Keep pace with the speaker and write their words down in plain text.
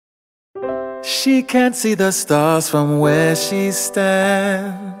She can't see the stars from where she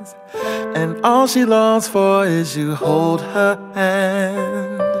stands, and all she longs for is you hold her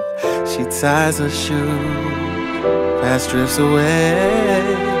hand. She ties her shoe, past drifts away.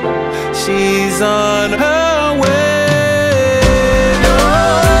 She's on her way.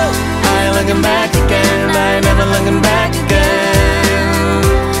 Oh, I ain't looking back again, I ain't never looking back again.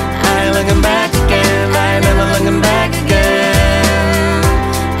 I ain't looking back again, I ain't never looking back again.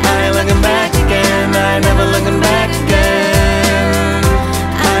 I ain't looking back again, I ain't never looking back again.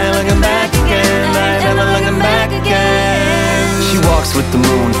 I ain't looking back again, I ain't never looking back again. She walks with the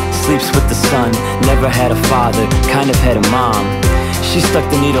moon, sleeps with the sun. Never had a father, kind of had a mom. She stuck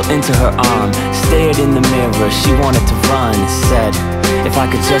the needle into her arm, stared in the mirror, she wanted to run. Said, if I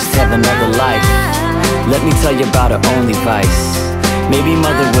could just have another life. Let me tell you about her only vice. Maybe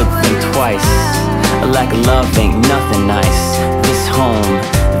mother would think twice. A lack of love ain't nothing nice. This home,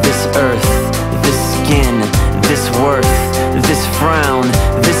 this earth, this skin, this worth, this frown,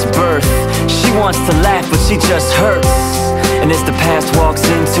 this birth. She wants to laugh but she just hurts. And as the past walks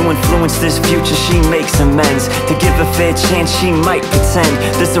in to influence this future, she makes amends. To give a fair chance, she might pretend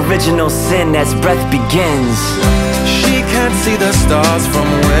this original sin as breath begins. She can't see the stars from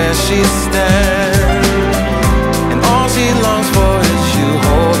where she stands, and all she longs for is you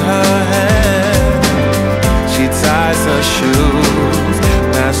hold her hand. She ties her shoes,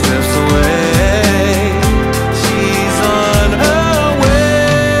 past drifts away. She's on her way.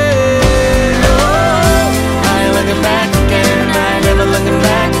 Oh, I ain't looking back again, I ain't never looking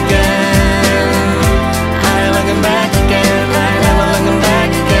back again. I ain't looking back again, I ain't never looking back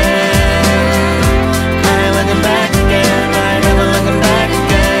again. I ain't looking back again, I ain't never looking back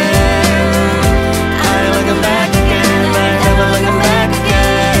again. I ain't looking back again, I ain't never looking back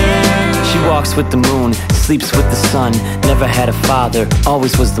again. She walks with the moon, sleeps with the sun. Never had a father,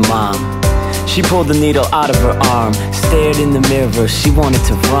 always was the mom. She pulled the needle out of her arm, stared in the mirror, she wanted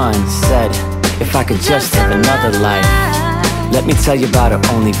to run. Said, if I could just have another life. Let me tell you about her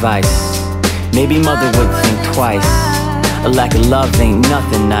only vice. Maybe mother would think twice. A lack of love ain't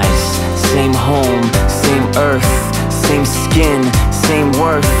nothing nice. Same home, same earth, same skin, same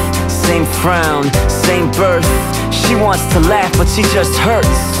worth, same frown, same birth. She wants to laugh but she just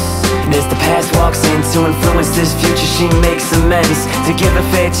hurts. And as the past walks in to influence this future, she makes amends. To give a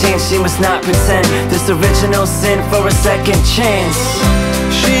fair chance, she must not pretend this original sin for a second chance.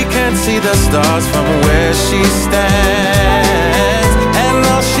 She can't see the stars from where she stands, and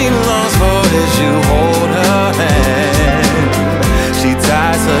all she longs for is you hold her hand. She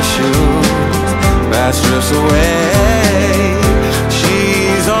ties her shoes, past drifts away.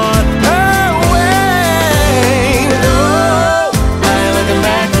 She's on her way. Oh, I ain't looking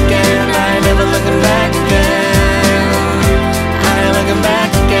back again, I ain't never looking back again. I ain't looking back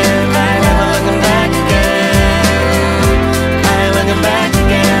again, I ain't never looking back again. I ain't looking back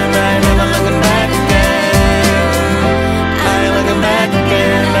again, I ain't never looking back again. I ain't looking back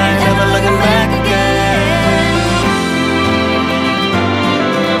again, I ain't never looking back again.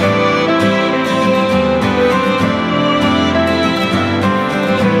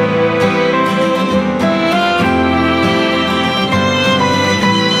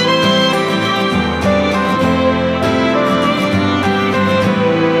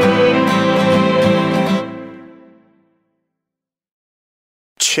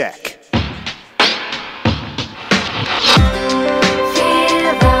 Check.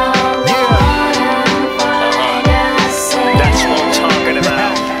 That's what I'm talking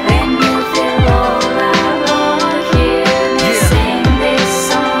about.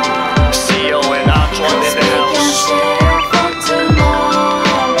 CEO and Antoine in the house.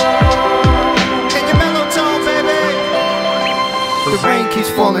 Hey, Ya Mellow Tone, baby. The rain keeps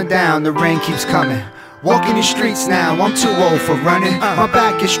falling down, the rain keeps coming. Walking the streets now, I'm too old for running. My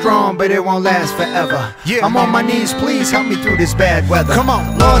back is strong, but it won't last forever. I'm on my knees, please help me through this bad weather. Come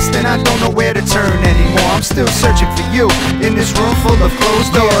on, lost and I don't know where to turn anymore. I'm still searching for you in this room full of closed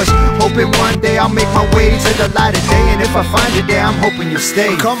doors. Hoping one day I'll make my way to the light of day, and if I find you there, I'm hoping you'll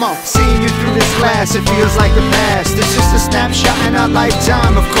stay. Come on, seeing you through this glass, it feels like the past. It's just a snapshot in our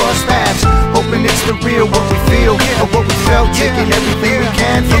lifetime of cross paths. Hoping it's the real, what we feel, or what we felt. Taking everything we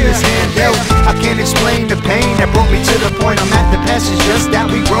can from this handheld. I can't explain the pain that brought me to the point I'm at. The past is just that,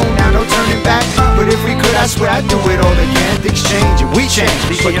 we grown now, no turning back. But if we could, I swear I'd do it all again. Things change and we change,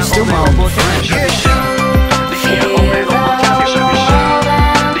 but you're still my old friend.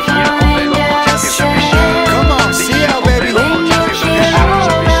 Come on, see how baby.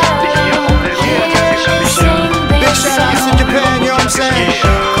 Big shout outs to Japan, you know what I'm saying?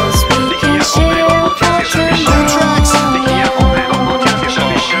 Good tracks.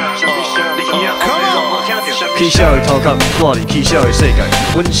 起小的头壳，带入起小的世界。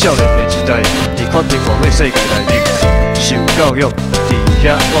阮少年的时代，伫确定外面世界内面受教育。伫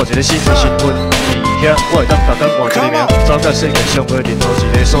遐我有一个新的身份，伫遐我会当逐工换一个名，走到世界上的任何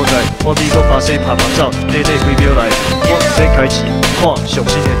一个所在。我美国巴西拍拍照，日日几秒来。我毋免开市，看上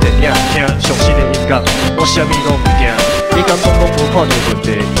新的电影，听上新的音乐，我啥物拢唔惊。你敢讲无看到问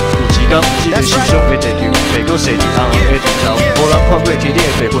题？有一天，这个受伤的地球会搁坐伫红红的地头，无人看过天顶的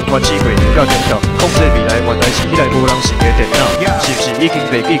白云翻起过日到中昼，控制未来原来是迄台无人性的电脑，是不是已经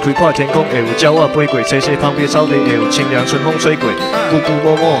袂记开看天空会有鸟仔飞过，细细旁边草地会有清凉春风吹过，咕咕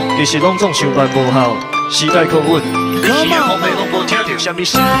摸摸，其实拢总想办无效，时代靠阮。你耳仔风的拢无听到啥物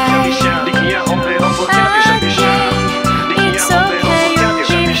声，你耳仔风的拢无听到啥物声，你耳仔风的拢无听到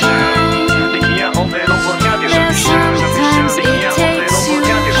啥物声，你耳仔风的拢无听到啥物声。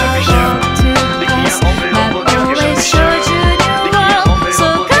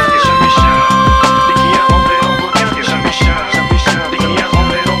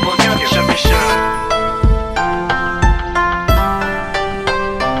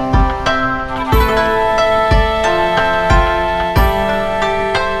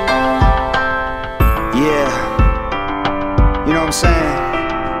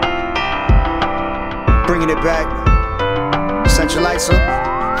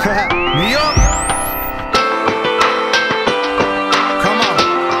New York. Come on.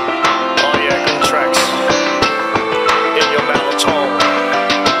 Oh yeah, good tracks. In your mellow tone.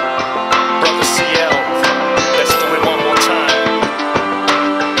 Brother CL, let's do it one more time.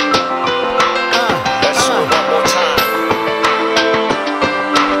 Let's do it one more time.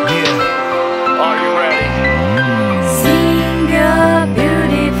 Yeah. Are you ready? Sing a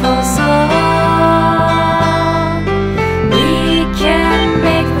beautiful song.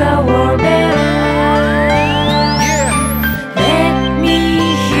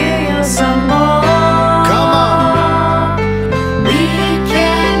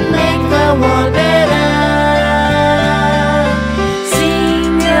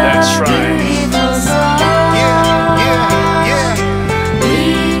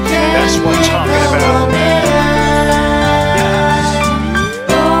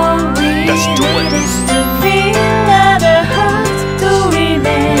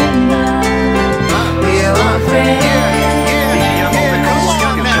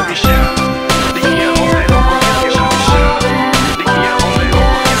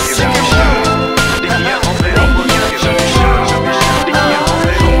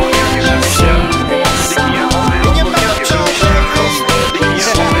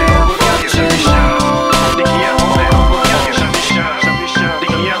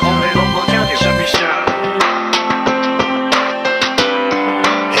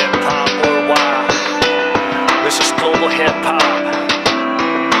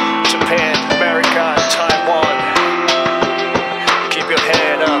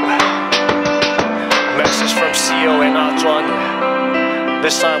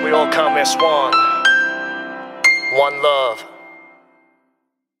 This time we all come as one. One love.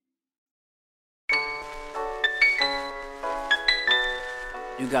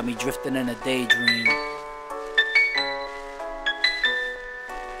 You got me drifting in a daydream.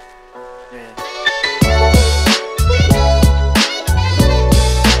 Yeah.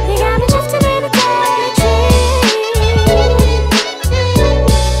 You got me drifting in a daydream.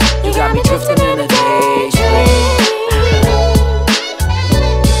 You got me drifting in a daydream.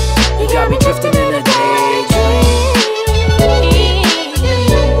 Got me drifting in a daydream.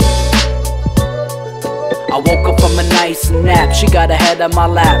 I woke up from a nice nap. She got her head on my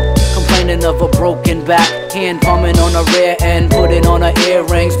lap, complaining of a broken back. Hand palming on her rear end, putting on her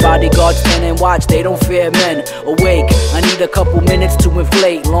earrings. Bodyguards stand and watch, they don't fear men. Awake, I need a couple minutes to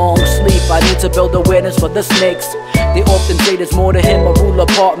inflate. Long sleep, I need to build awareness for the snakes. They often say there's more to him, a ruler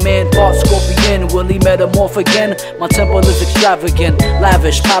part man, part scorpion. Will he metamorph again? My temple is extravagant,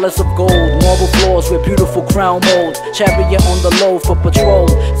 lavish, palace of gold, marble floors with beautiful crown molds. Chariot on the low for patrol,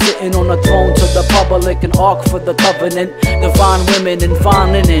 sitting on a throne to the public, an ark for the covenant. Divine women in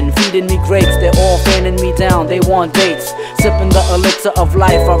fine linen, feeding me grapes, they're all fanning me down, they want dates. Sipping the elixir of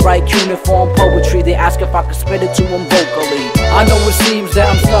life, I write cuneiform poetry. They ask if I can spit it to them vocally. I know it seems that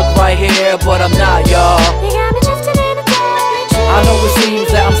I'm stuck right here, but I'm not, y'all. You got me drifting in a daydream. I know it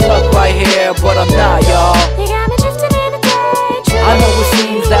seems that I'm stuck right here, but I'm not, y'all. You got me drifting in a daydream. I know it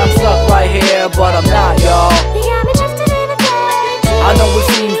seems that I'm stuck right here, but I'm not, y'all. You got me drifting in a daydream. I know it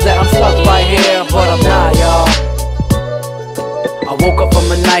seems that I'm stuck right here, but I'm not, y'all. I woke up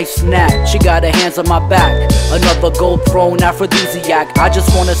from a nice nap. She got her hands on my back. Another gold throne aphrodisiac. I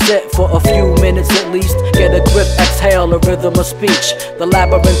just wanna sit for a few minutes at least. Get a grip, exhale, a rhythm of speech. The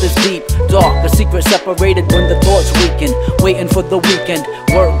labyrinth is deep, dark. The secret separated when the thoughts weaken. Waiting for the weekend.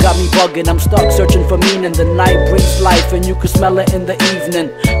 Work got me bugging. I'm stuck searching for meaning. The night brings life and you can smell it in the evening.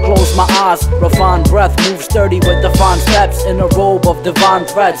 Close my eyes, refined breath. Move sturdy with defined steps. In a robe of divine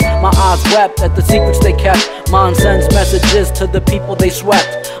threads. My eyes wept at the secrets they kept. Mine sends messages to the people they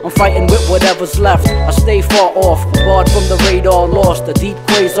swept. I'm fighting with whatever's left. I stay far off, barred from the radar, lost. The deep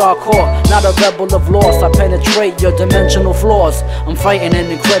quasar core, not a rebel of loss. I penetrate your dimensional flaws. I'm fighting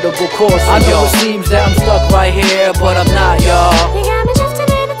an incredible course. I know it seems that I'm stuck right here, but I'm not, y'all. You got me drifting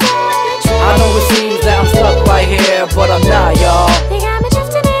in a daydream. I know it seems that I'm stuck right here, but I'm not, y'all. You got me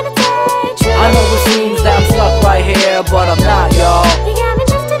drifting in a daydream. I know it seems that I'm stuck right here, but I'm not, y'all. You got me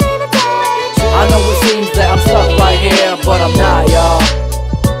drifting in a daydream. I know it seems that I'm stuck right here, but I'm not, y'all.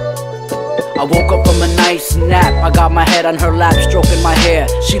 I woke up from a nice nap. I got my head on her lap, stroking my hair.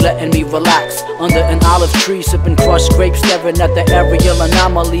 She letting me relax under an olive tree, sipping crushed grapes, staring at the aerial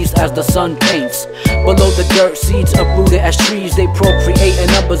anomalies as the sun paints. Below the dirt, seeds uprooted as trees. They procreate in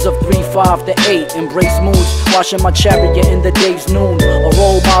numbers of 3, 5 to 8. Embrace moods, washing my chariot in the day's noon. A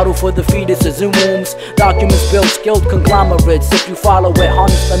role model for the fetuses and wombs. Documents build skilled conglomerates. If you follow it,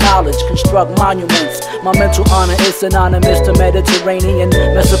 harness the knowledge, construct monuments. My mental honor is synonymous to Mediterranean,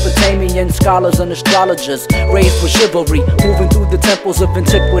 Mesopotamian scholars and astrologers. Raised with chivalry, moving through the temples of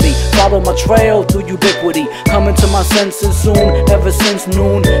antiquity. Follow my trail through ubiquity. Coming to my senses soon, ever since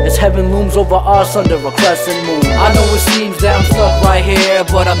noon. As heaven looms over us under a crescent moon. I know it seems that I'm stuck right here,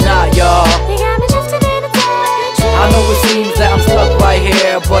 but I'm not, y'all. You got me drifting in a daydream. I know it seems that I'm stuck right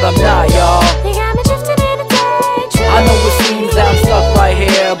here, but I'm not, y'all. You got me drifting in a daydream. I know it seems that I'm stuck right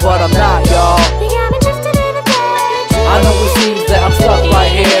here, but I'm not, y'all. You got me drifting in a daydream. I know it seems that I'm stuck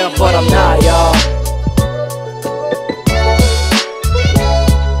right here, but I'm not, y'all.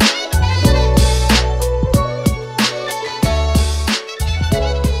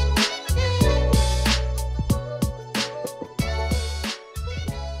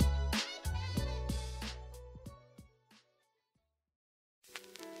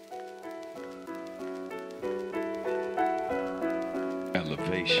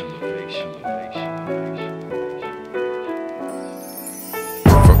 Elevation.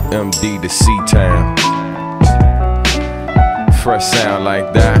 From MD to C-Town. Fresh sound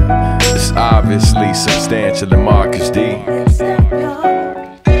like that. It's obviously substantial in Marcus D.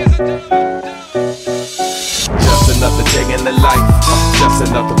 Just another day in the life. Just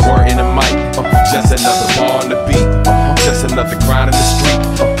another word in the mic. Just another bar on the beat. Just another grind in the street.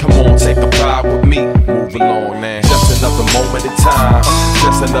 Come on, take the ride with me. Move along now. Just another moment in time.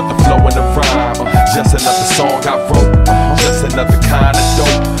 Just another flow in the rhyme. Just another song I wrote. Just another kind of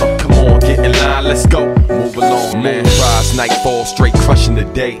dope. Come on, get in line, let's go. Move along, man. Rise, nightfall, straight crushing the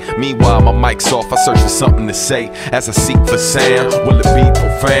day. Meanwhile, my mic's off, I search for something to say. As I seek for sound, will it be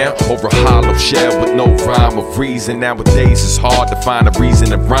profound? Or a hollow shell with no rhyme or reason? Nowadays, it's hard to find a reason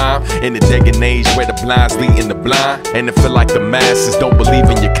to rhyme. In the day and age where the blind's leading the blind. And it feel like the masses don't believe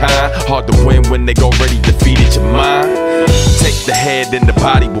in your kind. Hard to win when they already defeated your mind. Take the head and the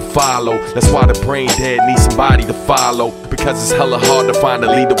body will follow. That's why the brain dead needs somebody to follow. Because it's hella hard to find a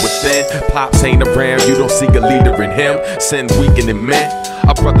leader within. Pops ain't around, you don't see a leader in him. Sin weakening men.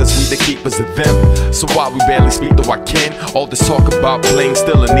 Our brothers, we the keepers of them. So why we barely speak to our kin? All this talk about bling,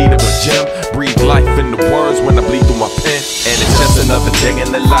 still in need of a gem. Breathe life in the words when I bleed through my pen. And it's just another day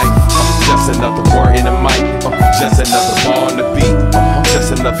in the life. Just another word in the mic. Just another bar on the beat.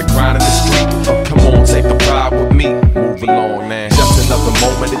 Just another grind in the street. Come on, take the ride with me. Move along now. Just another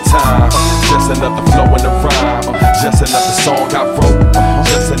moment in time. Just another flow in the rhyme. Just another song I wrote.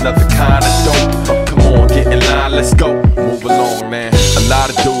 Just another kind of dope. Come on, get in line, let's go. Move along now. A lot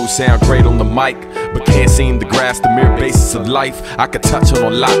of dudes sound great on the mic, but can't seem to grasp the mere basis of life. I could touch on a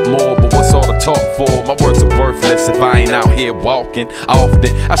lot more, but what's all the talk for? My words are worthless if I ain't out here walking.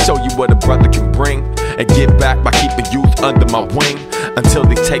 Often I show you what a brother can bring, and get back by keeping youth under my wing. Until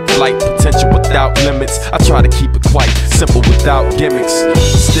they take flight, potential without limits. I try to keep it quite simple without gimmicks. But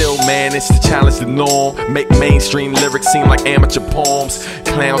still manage to challenge the norm. Make mainstream lyrics seem like amateur poems.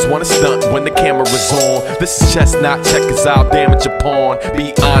 Clowns wanna stunt when the camera's on. This is chestnut checkers, I'll damage your pawn.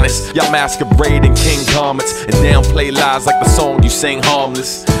 Be honest, y'all masquerade in king garments and downplay lies like the song you sing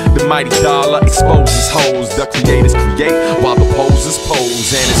harmless. The mighty dollar exposes hoes. The creators create while the posers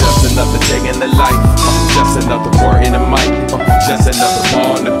pose. And it's just another day in the life. Just another word in the mic. Just another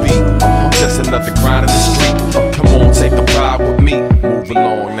bar on the beat. Just another grind in the street. Come on, take a ride with me. Move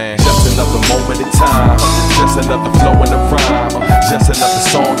along now. Just another moment in time, just another flow in the rhyme, just another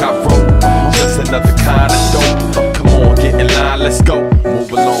song I wrote, just another kind of dope. Come on, get in line, let's go.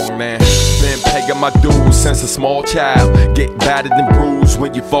 Move along, man. Been paying my dues since a small child. Get battered and bruised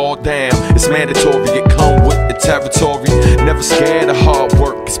when you fall down. It's mandatory, it come with the territory. Never scared of hard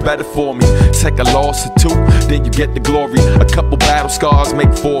work, it's better for me. Take a loss or two, then you get the glory. A couple battle scars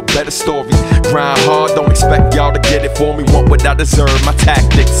make for a better story. Grind hard, don't expect y'all to get it for me. Want what I deserve, my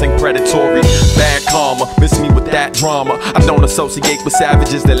tactics ain't predatory. Bad karma, miss me with that drama. I don't associate with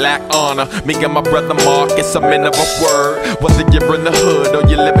savages that lack honor. Me and my brother Marcus, I'm in of a word. Whether you're in the hood or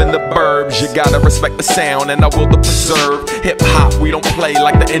you live in the burbs, you gotta respect the sound and I will the preserve. Hip hop, we don't play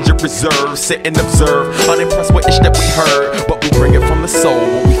like the injured reserve. Sit and observe, unimpressed with ish that we heard, but we bring it from the soul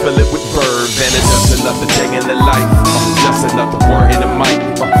when we fill it with verb. And it's just another day in the life, just another word in the mic,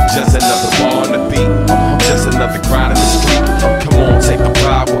 just another bar on the beat, just another grind in the street. Come on, take a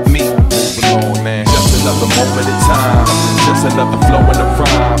ride with me. Move along, man. Just another moment in time, just another flow in the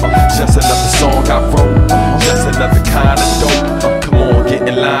rhyme, just another song I wrote, just another kind of dope. Come on, get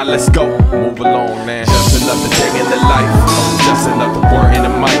in line, let's go. Move along, man. Just another day in the life, just another word in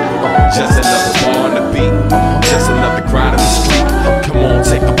the mic, just another bar on the beat, just another grind in the street. Come on,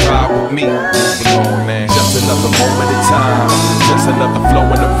 take a ride with me. Move along, man. Just another moment in time, just another flow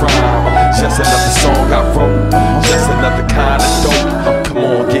in the rhyme, just another song I wrote, just another kind of dope. Come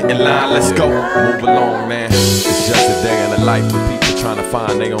on, get in line, let's go. Move along, man. It's just a day in the life of people trying to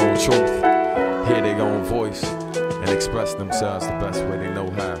find their own truth, hear their own voice, and express themselves the best way they know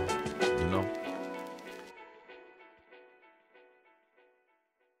how, you know?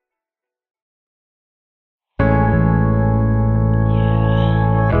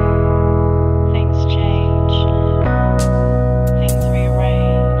 Things change, things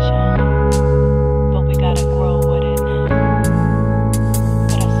rearrange, but we gotta grow with it.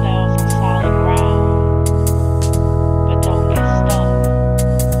 Put ourselves on solid ground, but don't get stuck.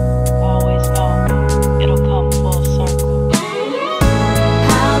 Always know it'll come full circle.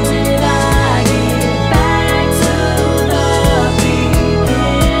 How do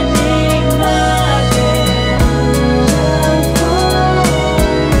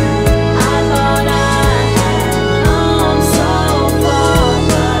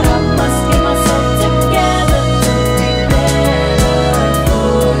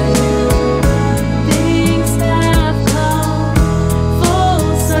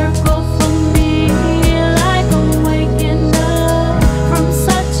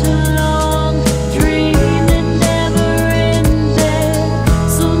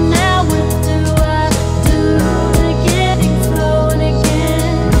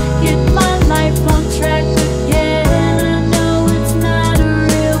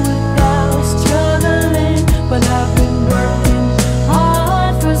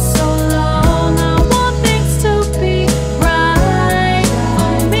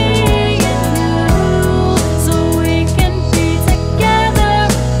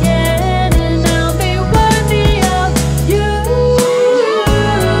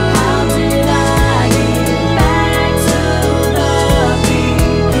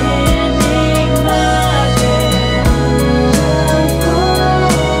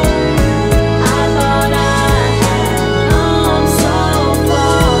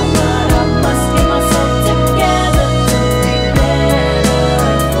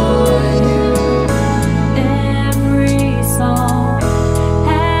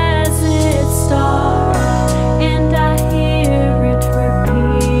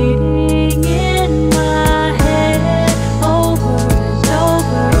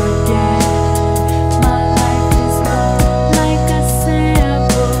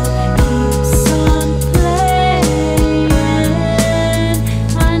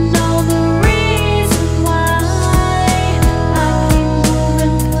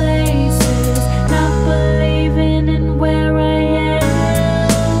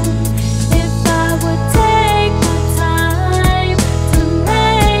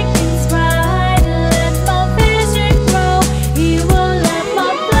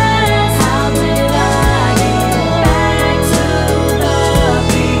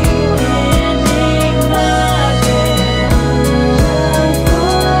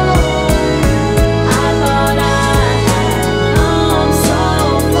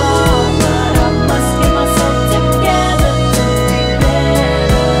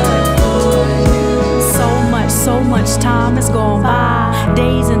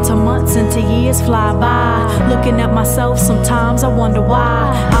days into months into years fly by. Looking at myself sometimes I wonder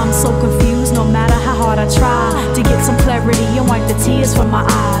why I'm so confused no matter how hard I try to get some clarity and wipe the tears from my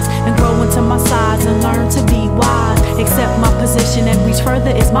eyes and grow into my size and learn to be wise. Accept my position and reach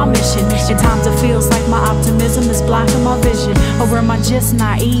further is my mission. In times it feels like my optimism is blocking my vision. Or am I just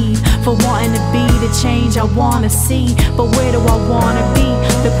naive for wanting to be the change I wanna see? But where do I wanna be?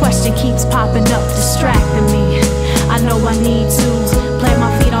 The question keeps popping up, distracting me. I know I need to plant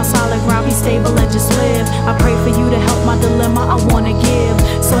my feet on solid ground, be stable and just live. I pray for you to help my dilemma, I wanna give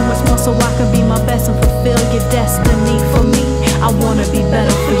so much more so I can be my best and fulfill your destiny. For me, I wanna be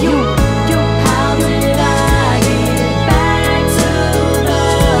better for you. How did I get back to the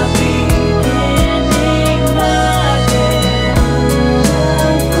beginning again?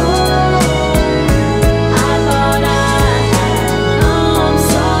 I thought I had come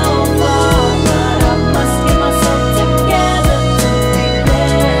so far, but I must get myself together to be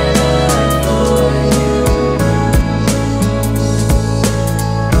better for you.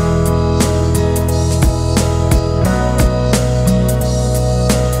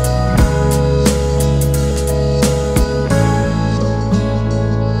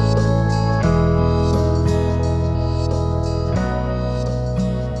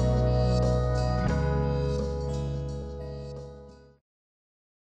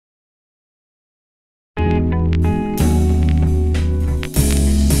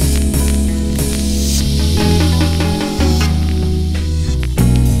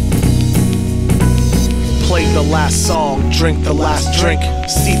 Play the last song, drink the last drink,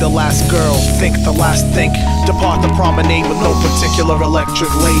 see the last girl, think the last think, depart the promenade with no particular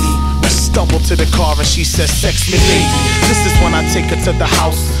electric lady. We stumble to the car and she says, sex me baby. This is when I take her to the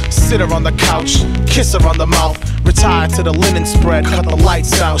house, sit her on the couch, kiss her on the mouth, retire to the linen spread, cut the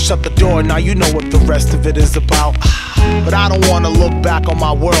lights out, shut the door, now you know what the rest of it is about. But I don't wanna look back on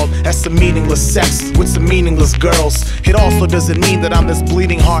my world as some meaningless sex with some meaningless girls. It also doesn't mean that I'm this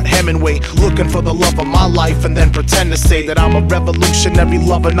bleeding heart Hemingway, looking for the love of my life and then pretend to say that I'm a revolutionary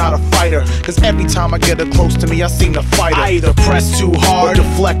lover, not a fighter. Cause every time I get her close to me, I seem to fight her. I either press too hard or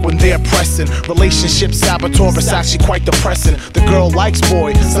deflect when they're pressing. Relationship saboteur is actually quite depressing. The girl likes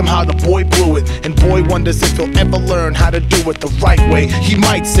boy, somehow the boy blew it, and boy wonders if he'll ever learn how to do it the right way. He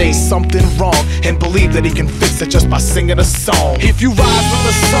might say something wrong and believe that he can fix it just by singing a song. If you rise with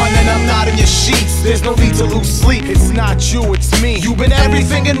the sun and I'm not in your sheets, there's no need to lose sleep. It's not you, it's me. You've been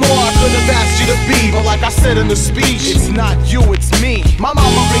everything and more I could have asked you to be, but like I said in the speech, it's not you, it's me. My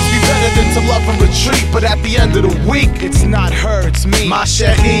mama raised me better than to love and retreat, but at the end of the week, it's not her, it's me. My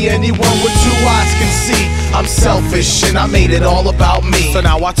chérie, anyone with two eyes can see I'm selfish and I made it all about me. So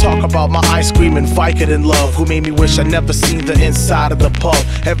now I talk about my ice cream and Vicodin love, who made me wish I never seen the inside of the pub.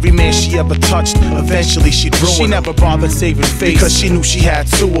 Every man she ever touched, eventually she'd ruin. She never bothered saving face because she knew she had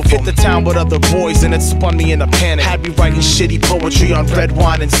two of them. Hit the town with other boys and it spun me in a panic. Had me writing shitty poetry on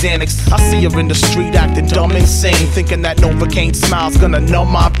Redwine and Xanax. I see her in the street acting dumb insane, thinking that Novocaine smile's gonna numb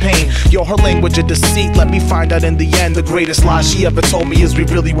my pain. Yo, her language of deceit, let me find out in the end. The greatest lie she ever told me is we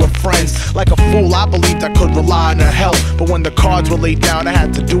really were friends. Like a fool, I believed I could rely on her help, but when the cards were laid down, I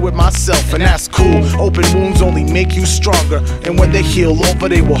had to do it myself, and that's cool. Open wounds only make you stronger, and when they heal over,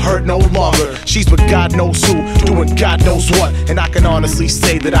 they will hurt no longer. She's with God knows who, doing God knows what, and I can honestly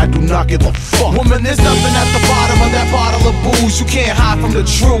say that I do not give a fuck. Woman, there's nothing at the bottom of that bottle of booze. You can't hide from the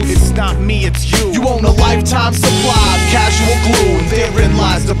truth. It's not me, it's you. You own a lifetime supply of casual glue, and therein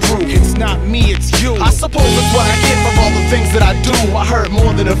lies the proof. It's not me, it's you. I suppose that's what I get from all the things that I do. I hurt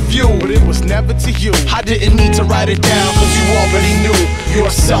more than a few, but it was never to you. I didn't need to write it down, cause you already knew. You're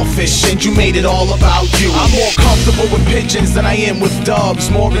selfish and you made it all about you. I'm more comfortable with pigeons than I am with doves,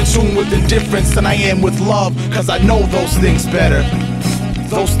 more in tune with indifference than I am with love, cause I know those things better.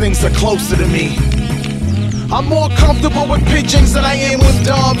 Those things are closer to me. I'm more comfortable with pigeons than I am with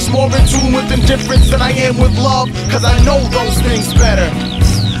doves, more in tune with indifference than I am with love, cause I know those things better.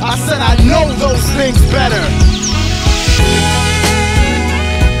 I said I know those things better.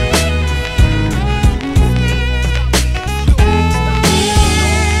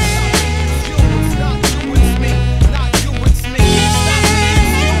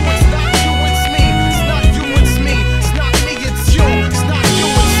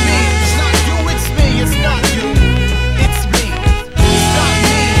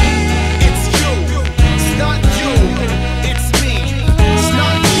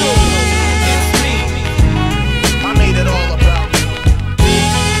 I made it all about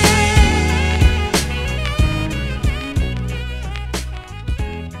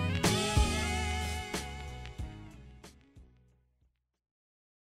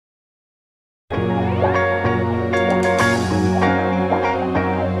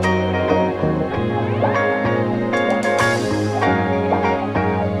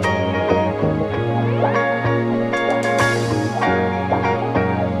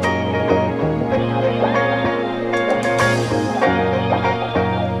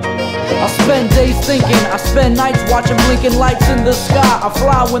I spend days thinking, I spend nights watching blinking lights in the sky. I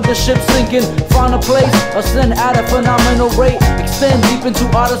fly when the ship's sinking, find a place, ascend at a phenomenal rate, extend deep into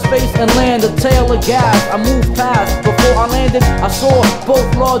outer space and land a tail of gas. I move past, before I landed, I saw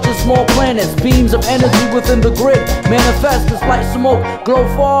both large and small planets. Beams of energy within the grid manifest as light smoke, glow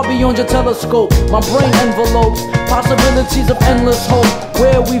far beyond your telescope. My brain envelopes possibilities of endless hope.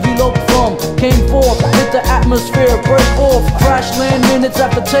 Where we've eloped from, came forth, hit the atmosphere, break off, crash land minutes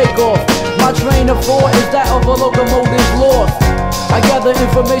after takeoff. My train of thought is that of a locomotive lost. I gather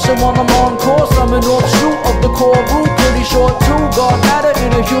information while I'm on course. I'm an offshoot of the core root, pretty short too. God matter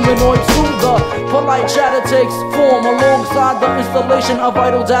in a humanoid suit. The polite chatter takes form alongside the installation of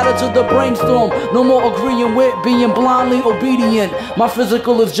vital data to the brainstorm. No more agreeing with being blindly obedient. My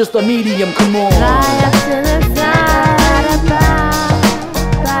physical is just a medium, come on. Fly up to the side.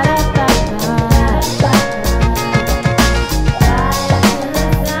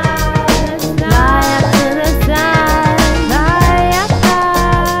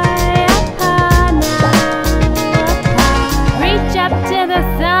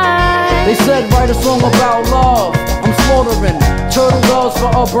 They said write a song about love. I'm slaughtering turtle doves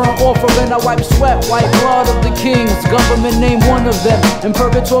for a burnt offering. I wipe sweat, white blood of the kings. Government name one of them. In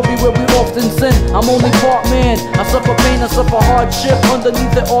purgatory where we often sin. I'm only part man. I suffer pain, I suffer hardship.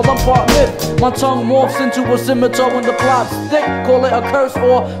 Underneath it all I'm part myth. My tongue morphs into a scimitar when the plot's thick. Call it a curse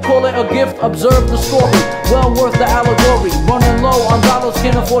or call it a gift. Observe the story, well worth the allegory. Running low on dollars,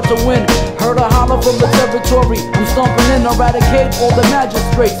 can't afford to win. Heard a holler from the territory. I'm stomping in, eradicate all the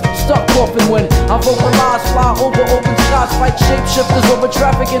magistrates. Stuck coughing when I vocalize, fly over open skies, fight shapeshifters over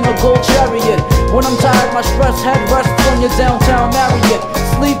traffic in a gold chariot. When I'm tired, my stress head rests on your downtown Marriott.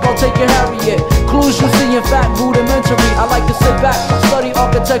 Sleep, I'll take your Harriet. Clues you see in fact rudimentary. I like to sit back, study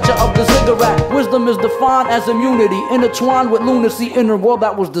architecture of the ziggurat. Wisdom is defined as immunity, intertwined with lunacy in a world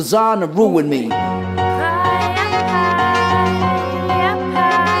that was designed to ruin me.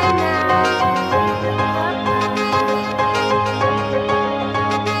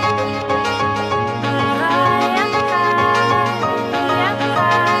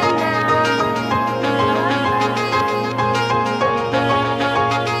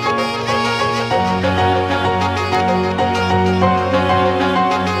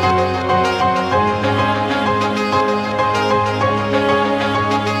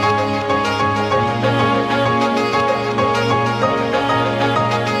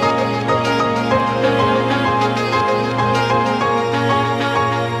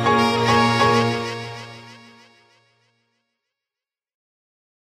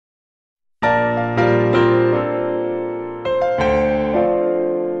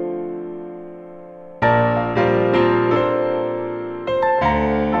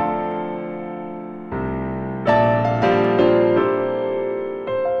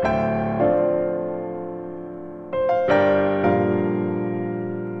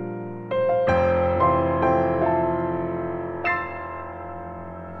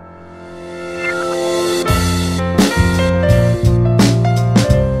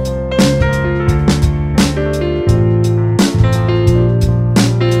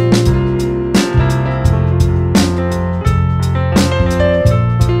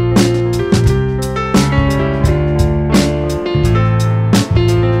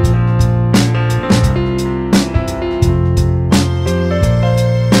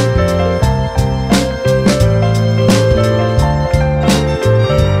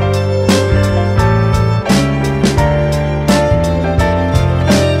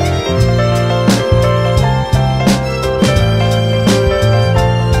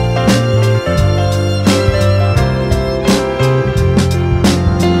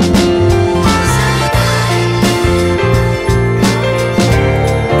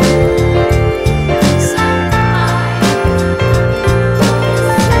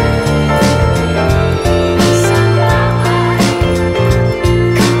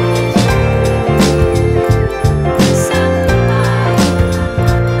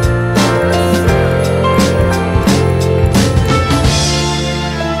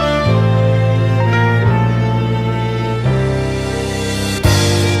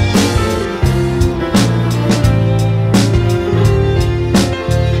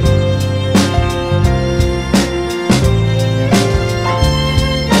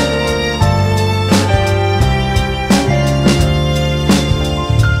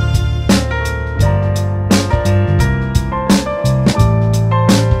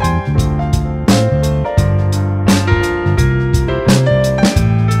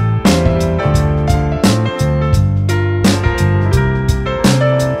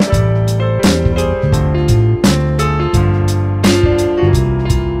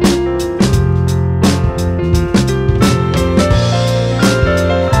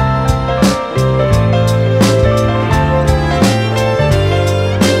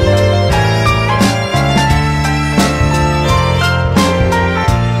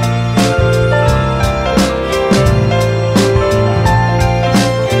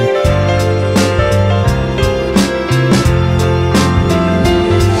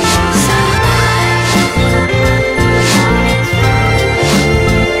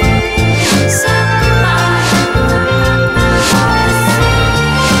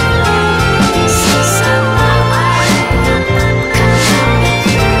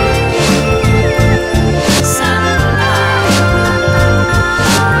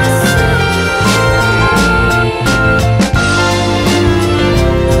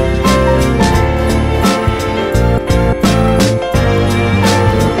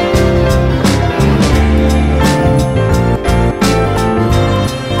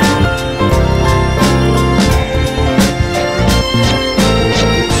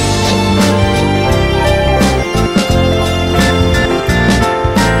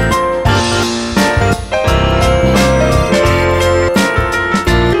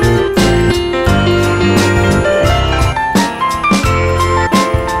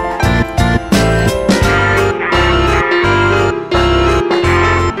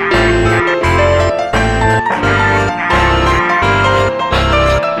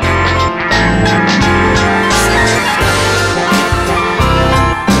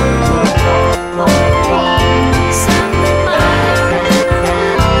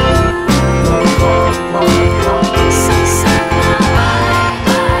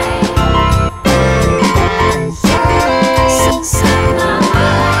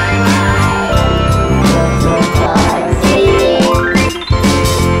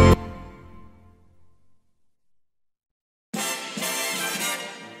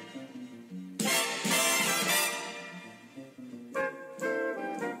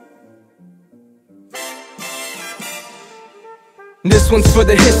 This one's for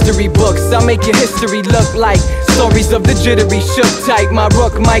the history books. I'll make your history look like stories of the jittery shook type. My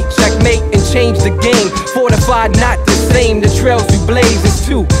rook might checkmate and change the game. Fortified, not the same. The trails we blaze is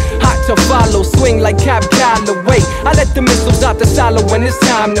too hot to follow. Swing like Cap Calloway. I let the missiles out the silo when it's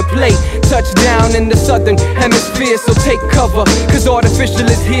time to play. Touchdown in the southern hemisphere, so take cover, cause artificial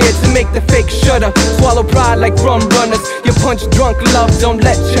is here to make the fake shudder. Swallow pride like rum runners. You punch drunk love, don't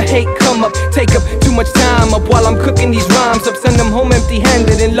let your hate come up. Take up too much time up while I'm cooking these rhymes up. Send them home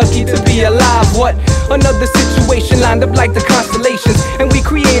empty-handed and lucky to be alive. What? Another situation lined up like the constellations, and we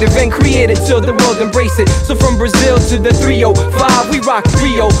creative and created till the world embrace it. So from Brazil to the 305, we rock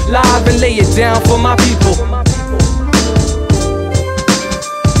Rio live and lay it down for my people.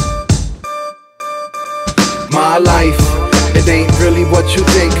 My life, it ain't really what you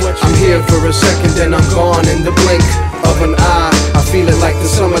think. I'm here for a second and I'm gone in the blink of an eye. I feel it like the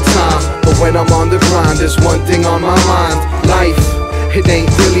summertime, but when I'm on the grind, there's one thing on my mind. Life, it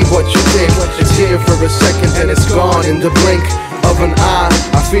ain't really what you think. It's here for a second and it's gone in the blink of an eye.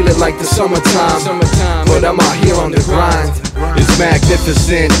 I feel it like the summertime, but I'm out here on the grind. It's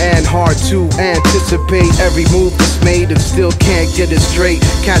magnificent and hard to anticipate. Every move that's made and still can't get it straight.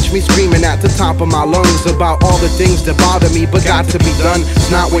 Catch me screaming at the top of my lungs about all the things that bother me but got to be done.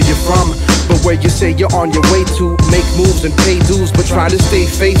 It's not where you're from, but where you say you're on your way to. Make moves and pay dues, but try to stay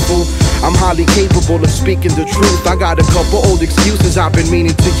faithful. I'm highly capable of speaking the truth. I got a couple old excuses I've been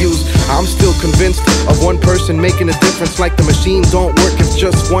meaning to use. I'm still convinced of one person making a difference. Like the machine don't work if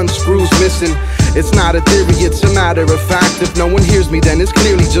just one screw's missing. It's not a theory, it's a matter of fact. If no one hears me, then it's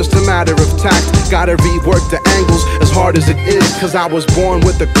clearly just a matter of tact. Gotta rework the angles as hard as it is, cause I was born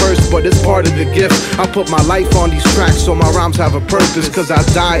with a curse, but it's part of the gift. I put my life on these tracks so my rhymes have a purpose, cause I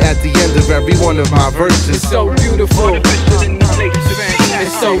die at the end of every one of my verses. It's so beautiful.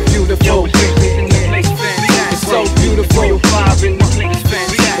 It's so beautiful. It's so beautiful.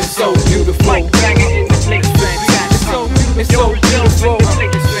 It's so beautiful. It's so beautiful.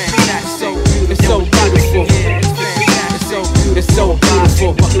 It's so beautiful. It's so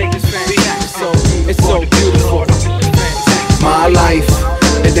beautiful. It's so beautiful. My life,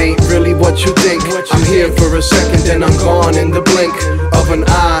 it ain't really what you think. I'm here for a second and I'm gone in the blink of an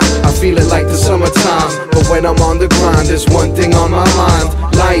eye. I feel it like the summertime, but when I'm on the grind, there's one thing on my mind.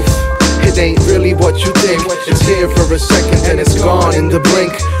 Life, it ain't really what you think. It's here for a second and it's gone in the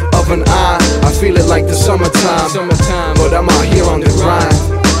blink of an eye. I feel it like the summertime, but I'm out here on the grind.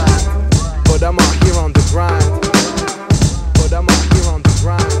 But I'm out here on the grind. But I'm out here on the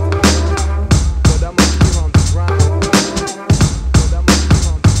grind. But I'm out here on the grind. But I'm out here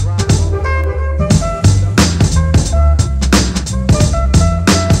on the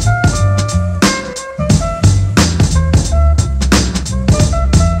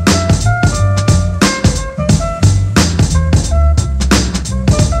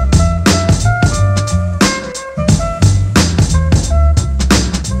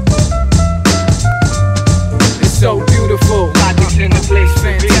so beautiful.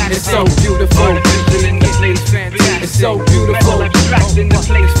 It's so beautiful. It's so beautiful. It's so beautiful.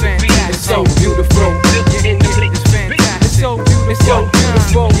 It's so beautiful. It's so beautiful. It's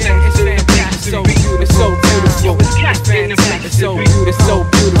so beautiful. It's so beautiful. It's so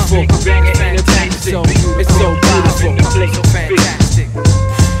beautiful. It's so beautiful. It's so beautiful. Fantastic.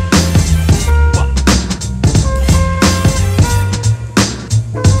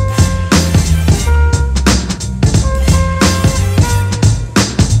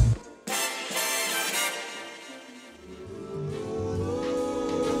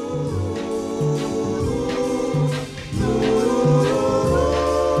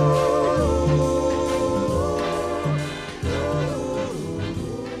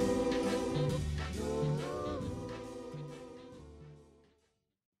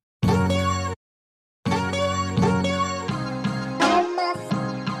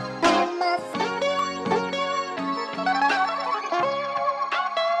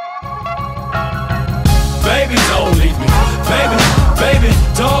 Baby, don't leave me. Baby,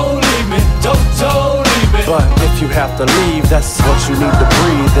 don't leave me. Don't leave me. But if you have to leave, that's what you need to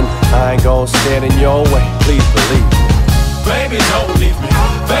breathe. And I ain't gon' stand in your way, please believe me. Baby, don't leave me.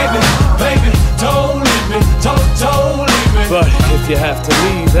 Baby, don't leave me. Don't leave me. But if you have to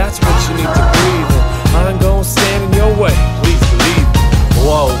leave, that's what you need to breathe. And I ain't gon' stand in your way, please believe me.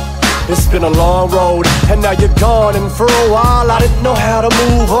 Whoa. It's been a long road, and now you're gone. And for a while I didn't know how to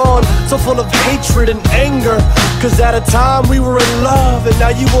move on. So full of hatred and anger, cause at a time we were in love, and now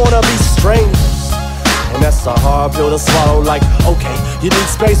you wanna be strangers. And that's a hard pill to swallow. Like, okay, you need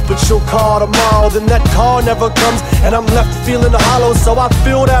space, but you'll call tomorrow. Then that call never comes, and I'm left feeling hollow. So I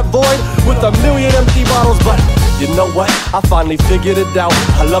fill that void with a million empty bottles. But You know what? I finally figured it out.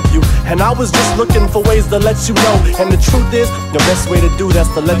 I love you, and I was just looking for ways to let you know. And the truth is, the best way to do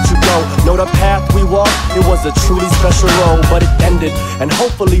that's to let you go. Know the path we walked, it was a truly special road, but it ended. And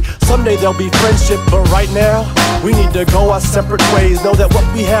hopefully, someday there'll be friendship. But right now, we need to go our separate ways. Know that what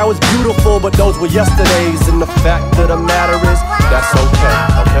we had was beautiful, but those were yesterdays. And the fact of the matter is, that's okay,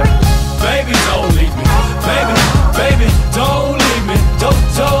 okay? Baby, don't leave me. Baby, baby, don't leave me. Don't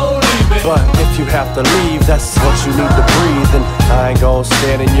leave me. But if you have to leave, that's what you need to breathe. And I ain't gonna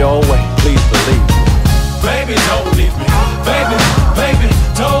stand in your way, please believe. Baby, don't leave me. Baby, baby,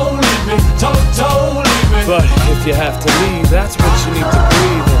 don't leave me. Don't leave me. But if you have to leave, that's what you need to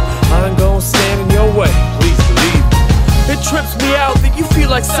breathe. And I ain't gonna stand in your way, please believe. It trips me out that you feel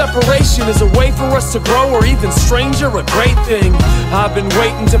like separation is a way for us to grow, or even stranger, a great thing. I've been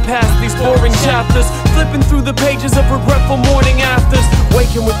waiting to pass these boring chapters, flipping through the pages of regretful morning afters,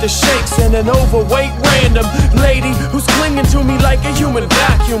 waking with the shakes and an overweight random lady who's clinging to me like a human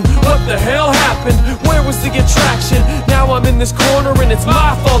vacuum. What the hell happened? Where was the attraction? Now I'm in this corner and it's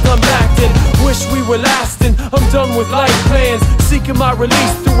my fault I'm backed in. Wish we were lasting, I'm done with life plans, seeking my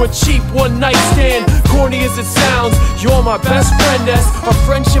release through a cheap one night stand. Corny as it sounds, you're my best friend, our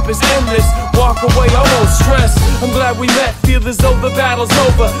friendship is endless. Walk away, I won't stress. I'm glad we met, feel as though the battle's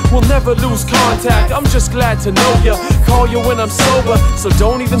over. We'll never lose contact, I'm just glad to know ya. Call you when I'm sober, so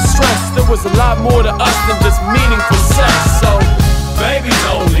don't even stress. There was a lot more to us than just meaningful sex, so baby,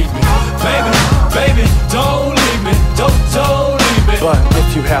 don't leave me. Baby, baby, don't leave me. Don't leave me. But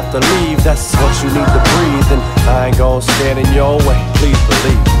if you have to leave, that's what you need to breathe. And I ain't gonna stand in your way, please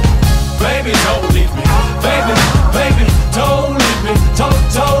believe. Baby, don't leave me. Baby, baby, don't leave me. Don't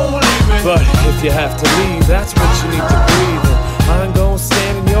leave me. But if you have to leave, that's what you need to breathe. And I ain't gonna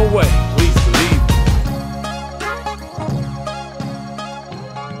stand in your way, please believe.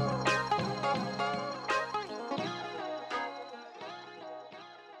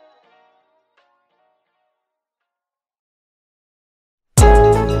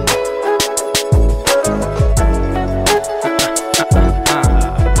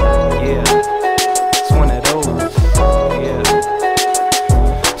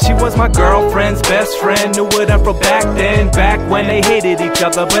 My girlfriend's best friend, knew it up from back then, back when they hated each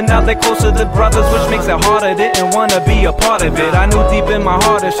other, but now they're closer to brothers, which makes it harder. Didn't wanna be a part of it. I knew deep in my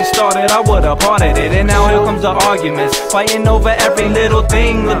heart if she started, I would've parted it. And now here comes the arguments, fighting over every little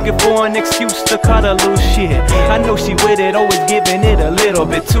thing, looking for an excuse to cut a loose shit. I know she with it, always giving it a little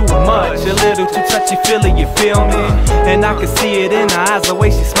bit too much, a little too touchy-feely, you feel me? And I can see it in her eyes, the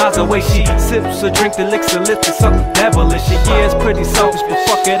way she smiles, the way she sips a drink that licks her lips, it's something devilish. Yeah, it's pretty selfish, but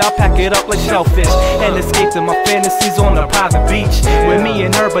fuck it, I'll pack it up like shellfish and escape to my fantasies on a private beach with me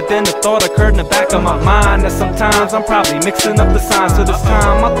and her. But then the thought occurred in the back of my mind that sometimes I'm probably mixing up the signs. So this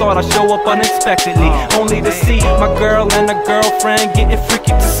time I thought I'd show up unexpectedly, only to see my girl and her girlfriend getting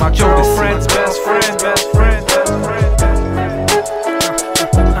freaky to my girlfriend's best friend.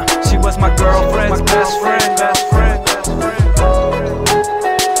 She was my girlfriend's best friend.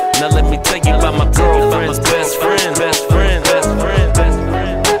 Now let me tell you about my girlfriend's best friend.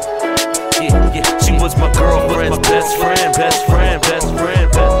 Was my girlfriend's best friend.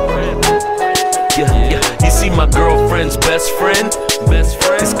 Yeah. You see my girlfriend's best friend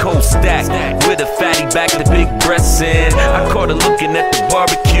is cold stacked with a fatty back, the big breasts in. I caught her looking at the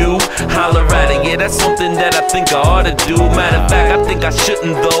barbecue, holler at her, yeah, that's something that I think I ought to do. Matter of fact, I think I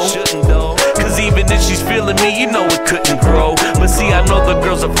shouldn't though. Cause even if she's feeling me, you know it couldn't grow. But see, I know the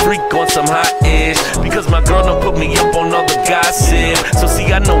girl's a freak on some hot ish, because my girl done put me up on all the gossip. So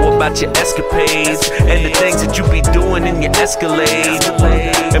see, I know about your escapades and the things that you be doing in your Escalade.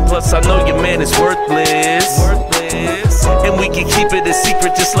 And plus I know your man is worthless, and we can keep it a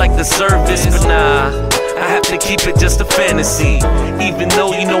secret just like the service. But nah, I have to keep it just a fantasy, even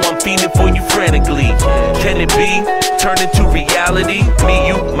though you know I'm fiending for you frantically. Can it be turned into reality? Me,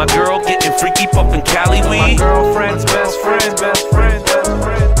 you, my girl, getting freaky, puffin' Cali weed. My girlfriend's best friend.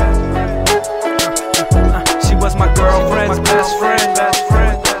 She was my girlfriend's best friend.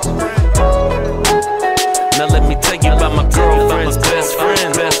 Now let me tell you about my girlfriend's best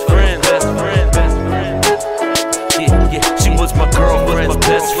friend. Yeah, she was my girlfriend's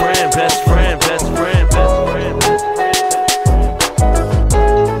best friend.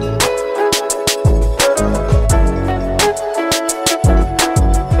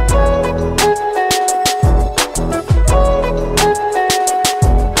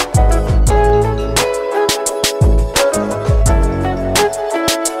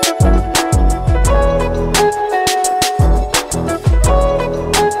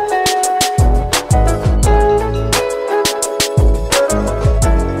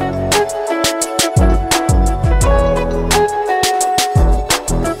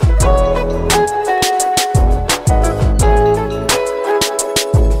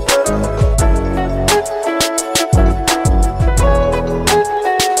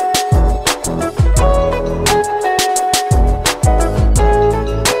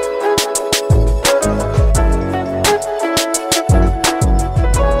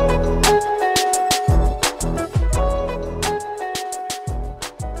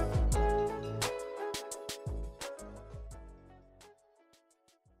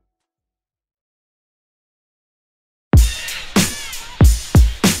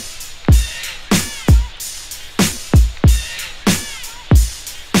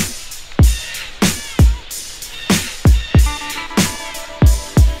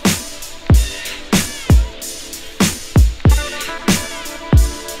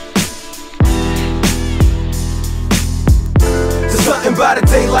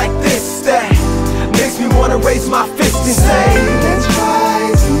 wanna raise my fist and say, let's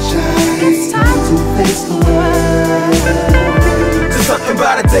rise and shine. It's time to face the world. There's something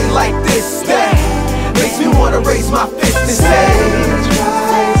about a day like this that makes me wanna raise my fist and say, let's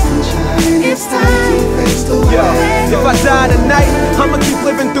rise and shine. It's time to face the world. Yo, if I die tonight, I'ma keep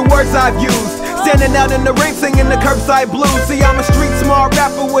living through words I've used. Standing out in the rain singing the curbside blues. See, I'm a street smart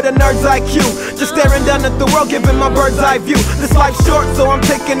rapper with a nerd's IQ. Just staring down at the world, giving my bird's eye view. This life's short, so I'm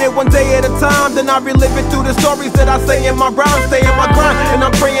taking it one day at a time. Then I relive it through the stories that I say in my rhymes. Stay in my grind, and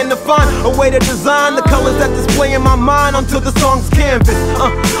I'm praying to find a way to design the colors that display in my mind onto the song's canvas.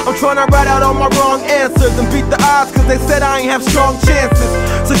 I'm trying to write out all my wrong answers and beat the odds, cause they said I ain't have strong chances.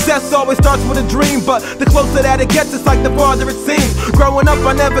 Success always starts with a dream, but the closer that it gets, it's like the farther it seems. Growing up,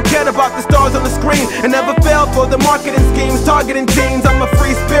 I never cared about the stars on the screen, and never fell for the marketing schemes targeting teens. I'm a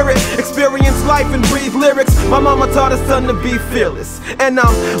free spirit, experience life and breathe lyrics. My mama taught her son to be fearless, and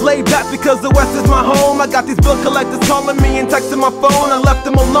I'm laid back because the West is my home. I got these bill collectors calling me and texting my phone. I left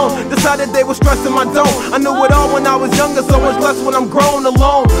them alone, decided they were stressing my dome. I knew it all when I was younger, so much less when I'm grown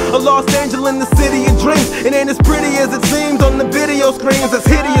alone. A Los Angeles in the city of dreams. It ain't as pretty as it seems on the video screens. It's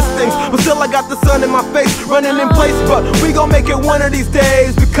hideous things, but still I got the sun in my face, running in place. But we gon' make it one of these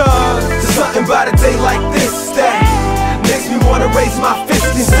days, because there's something about a day like this that makes me wanna raise my fist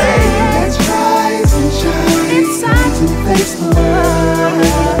and say, let's rise and shine. It's time to face the world.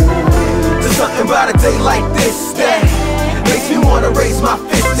 There's something about a day like this that makes me wanna raise my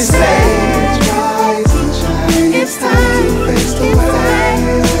fist and say, let's rise and shine. It's time to face the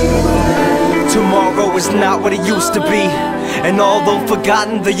world. Tomorrow is not what it used to be, and although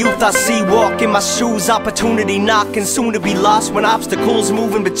forgotten, the youth I see walk in my shoes. Opportunity knocking, soon to be lost when obstacles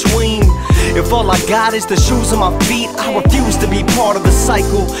move in between. If all I got is the shoes on my feet, I refuse to be part of the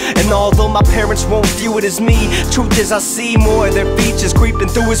cycle. And although my parents won't view it as me, truth is I see more of their features creeping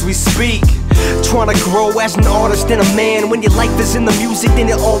through as we speak. Trying to grow as an artist and a man. When your life is in the music, then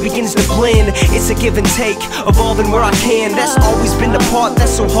it all begins to blend. It's a give and take, evolving where I can. That's always been the part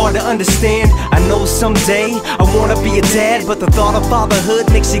that's so hard to understand. I know someday I wanna be a dad, but the thought of fatherhood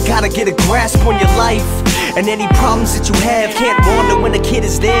makes you gotta get a grasp on your life. And any problems that you have, can't wonder when a kid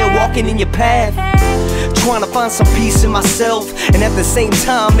is there walking in your path. Trying to find some peace in myself, and at the same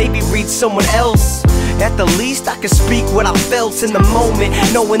time maybe reach someone else. At the least I can speak what I felt in the moment,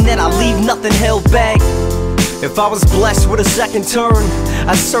 knowing that I leave nothing held back. If I was blessed with a second turn,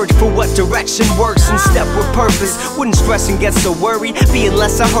 I'd search for what direction works and step with purpose. Wouldn't stress and get so worried, be in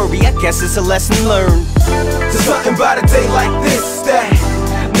less a hurry. I guess it's a lesson learned. There's something about a day like this that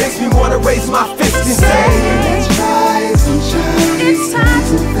makes me wanna raise my fist and say, let's rise and shine. It's time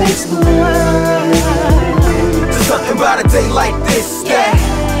to face the world. There's something about a day like this that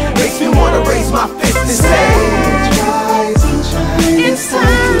makes me wanna raise my fist and say, let's rise and shine. It's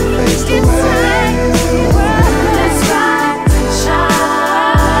time to face the world. Let's rise and shine.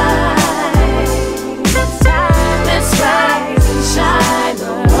 Let's rise and shine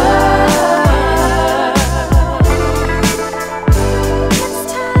the world.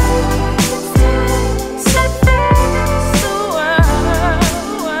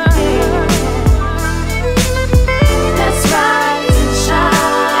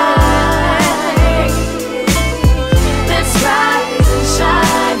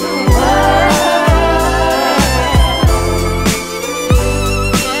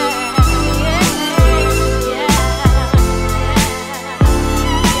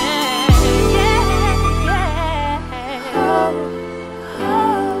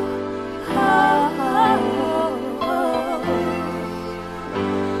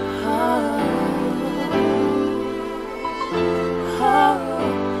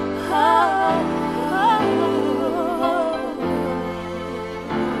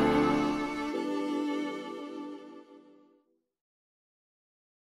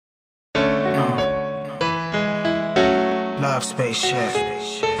 Love Spaceship.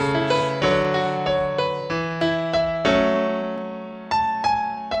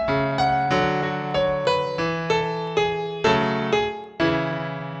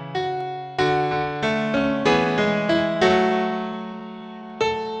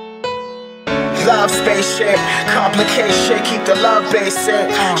 Love spaceship, complication, keep the love basic.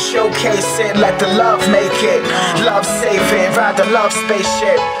 Showcase it, let the love make it. Love save it, ride the love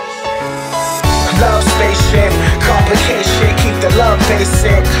spaceship. Love spaceship, complication, keep the love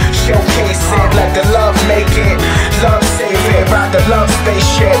basic. Showcase it, let the love make it. Love save it, ride the love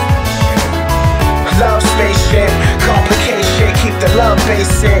spaceship. Love spaceship, complication, keep the love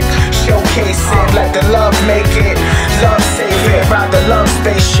basic. Showcase it, let the love make it. Love save it, ride the love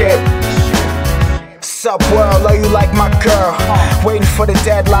spaceship. Sup world, love you like my girl. Waiting for the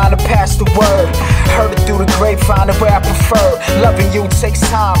deadline to pass the word. Heard it through the grapevine the way I prefer. Loving you takes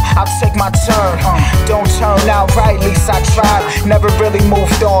time, I'll take my turn. Don't turn out right, least I tried. Never really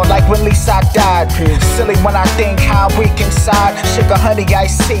moved on like when least I died. Silly when I think how I'm weak inside. Sugar, honey,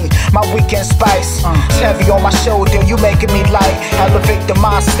 iced tea, my weekend spice. It's heavy on my shoulder, you making me light. Elevate the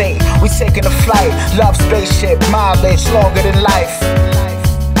mind state, we taking a flight. Love spaceship, mileage longer than life.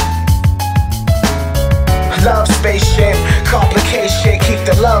 Love spaceship, complication, keep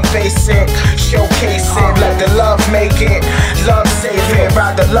the love basic. Showcase it, let the love make it. Love save it,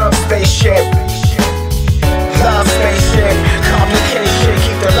 ride the love spaceship. Love spaceship, complication,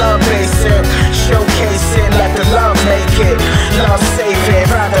 keep the love basic. Showcase it, let the love make it. Love save it,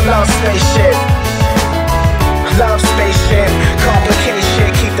 ride the love spaceship. Love spaceship, complication,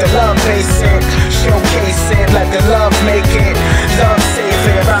 keep the love basic. Showcase it, let the love make it. Love save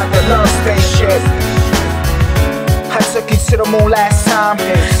it, ride the love spaceship. I took you to the moon last time.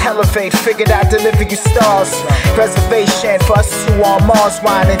 Elevate, figured I'd deliver you stars. Reservation for us two on Mars,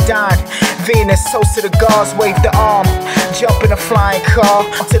 wine and dine. Venus, toast to the gods, wave the arm. Jump in a flying car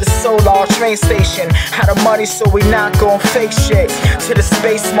to the solar train station. Had the money so we not gon' fake shit. To the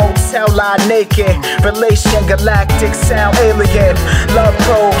space motel, lie naked. Relation, galactic sound, alien. Love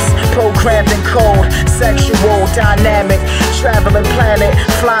probes, programmed in code. Sexual, dynamic, traveling planet.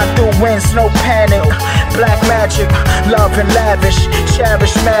 Flying through winds, no panic. Black magic, love and lavish.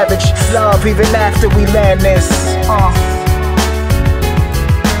 Cherish marriage, love even after we land this.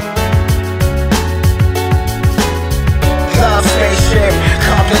 Love spaceship,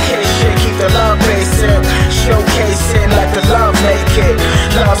 complication, keep the love basic. Showcase it, let the love make it.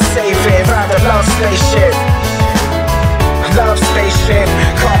 Love save it, ride the love spaceship. Love spaceship,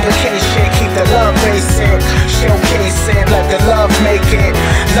 complication, keep the love basic. Showcase it, let the love make it.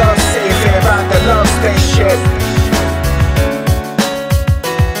 Love save it, ride the love spaceship.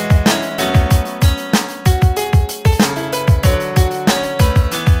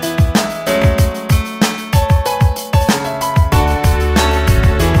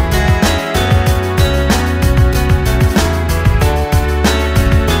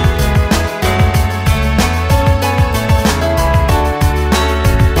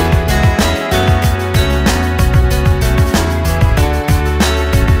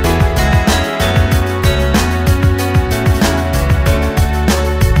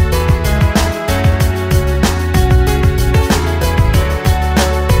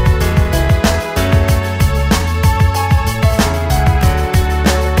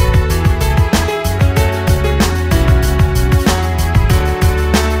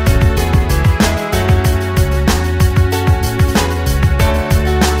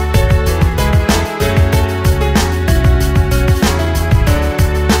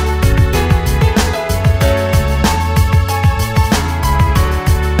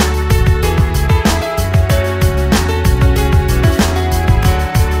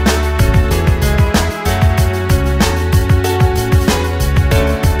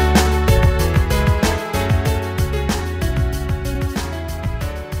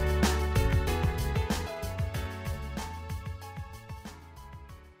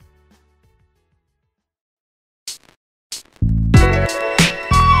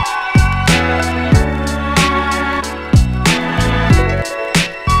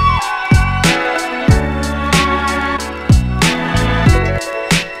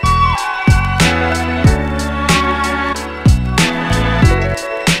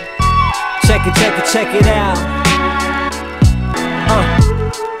 Check it out.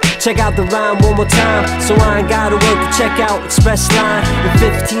 Check out the rhyme one more time, so I ain't gotta work to check out express line. With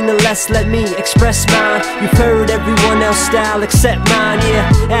 15 or less, let me express mine. You've heard everyone else style except mine,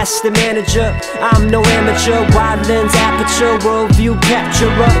 yeah. Ask the manager, I'm no amateur. Wide lens aperture, worldview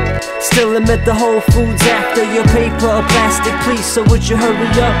capturer. Still amid the Whole Foods after your paper or plastic, please, so would you hurry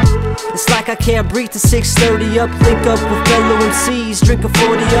up? It's like I can't breathe to 6:30 up. Link up with fellow MCs, drink a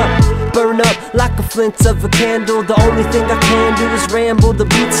 40 up. Burn up like a flint of a candle. The only thing I can do is ramble. The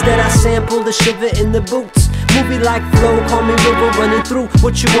beats that I sample, the shiver in the boots. Movie like flow, call me river running through.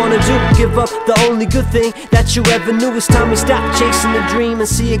 What you wanna do? Give up the only good thing that you ever knew. It's time we stop chasing the dream and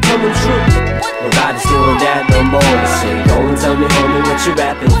see it coming true. Nobody's doing that no more. So go and tell me, homie, what you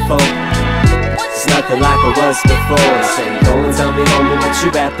rapping for. It's nothing like it was before. Say, go and tell me, homie, what you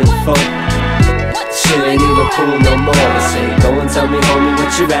rapping for. Shit ain't even cool no more. Say, go and tell me, homie,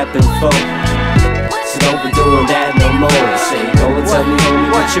 what you rapping for. So don't be doing that no more. Say, go and tell me, homie,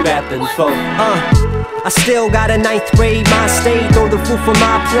 what you rapping for. I still got a 9th grade mind state. Throw the food for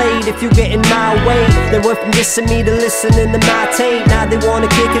my plate. If you get in my way, then went from dissing me to listening to my tape. Now they wanna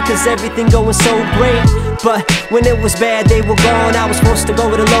kick it cause everything going so great. But when it was bad, they were gone. I was forced to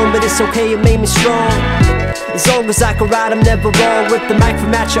go it alone, but it's okay, it made me strong. As long as I can ride, I'm never wrong. Rip the mic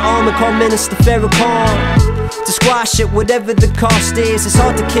from out your arm and call Minister Farrakhan. To squash it, whatever the cost is. It's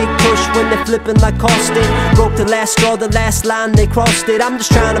hard to kick push when they're flipping like caustic. Broke the last straw, the last line, they crossed it. I'm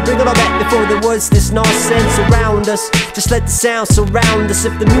just trying to bring it all back before there was this nonsense around us. Just let the sound surround us.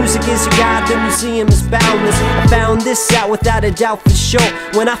 If the music is your guide, the museum is boundless. I found this out without a doubt for sure.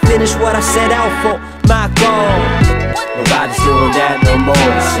 When I finish what I set out for, my goal. Nobody's doing that no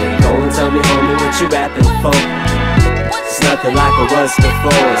more. Say, go and tell me, homie, what you rapping for. It's nothing like it was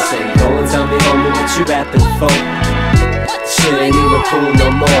before. Say, go and tell me, homie, what you rapping for. Shit ain't even cool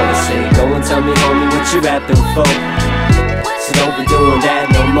no more. Say, go and tell me, homie, what you rapping for. So don't be doing that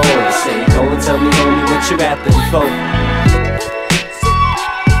no more. Say, go and tell me, homie, what you rapping for.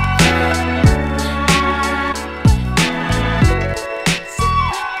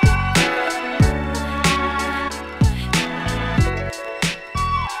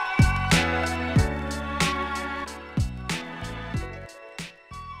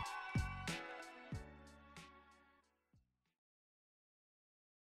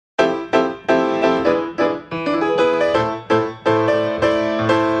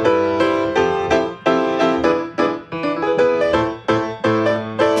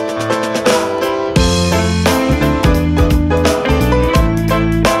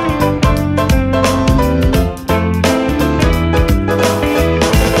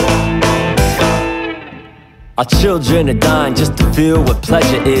 Our children are dying just to feel what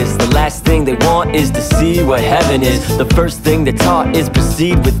pleasure is. The last thing they want is to see what heaven is. The first thing they're taught is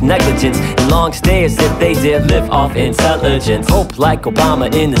proceed with negligence and long stay as if they dare live off intelligence. Hope like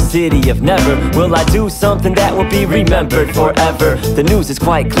Obama in the city of never. Will I do something that will be remembered forever? The news is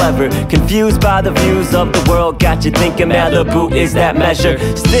quite clever, confused by the views of the world. Got you thinking Malibu is that measure.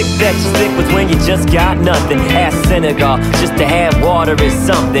 Stick that you stick with when you just got nothing. Ask Senegal, just to have water is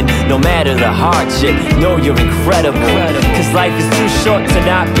something. No matter the hardship, know you're incredible. Cause life is too short to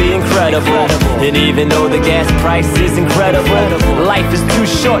not be incredible. And even though the gas price is incredible, life is too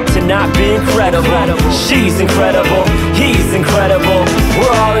short to not be incredible. She's incredible, he's incredible,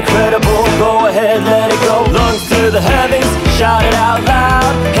 we're all incredible. Go ahead, let it go. Lungs to the heavens, shout it out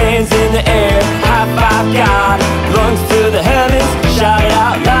loud. Hands in the air, high five God. Lungs to the heavens, shout it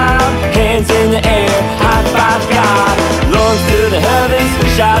out loud. Hands in the air, high five God. Lungs to the heavens,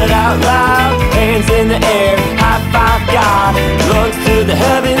 shout it out loud. Hands in the air, high five God. Lungs to the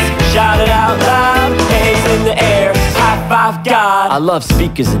heavens, shout it out loud. Hands in the air, high five God. I love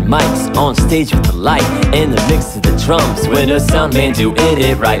speakers and mics on stage with the light and the mix of the drums. When a sound man doing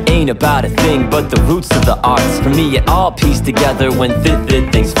it right, ain't about a thing but the roots of the arts. For me it all pieced together when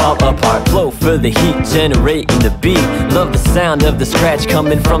vivid things fall apart. Flow for the heat, generating the beat. Love the sound of the scratch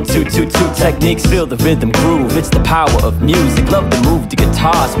coming from 2-2-2 techniques. Feel the rhythm groove, it's the power of music. Love the move, the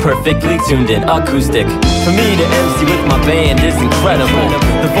guitars perfectly tuned in acoustic. For me to MC with my band is incredible.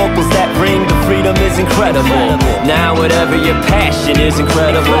 The vocals that bring the freedom is incredible. Now whatever your passion is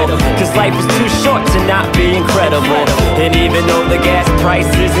incredible. Cause life is too short to not be incredible. And even though the gas price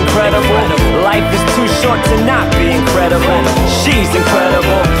is incredible, life is too short to not be incredible. She's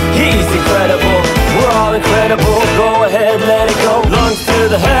incredible, he's incredible, we're all incredible. Go ahead, let it go. Lungs to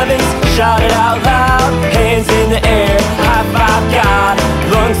the heavens, shout it out loud. Hands in the air, high five God.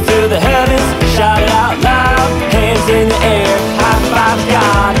 Lungs to the heavens, shout it out loud. Hands in the air, high five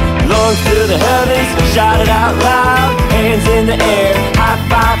God. Lungs to the heavens, shout it out loud. Hands in the air, high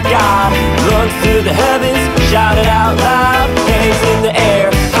five God. Lungs to the heavens, shout it out loud. Hands in the air,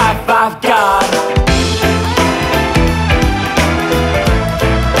 high five God.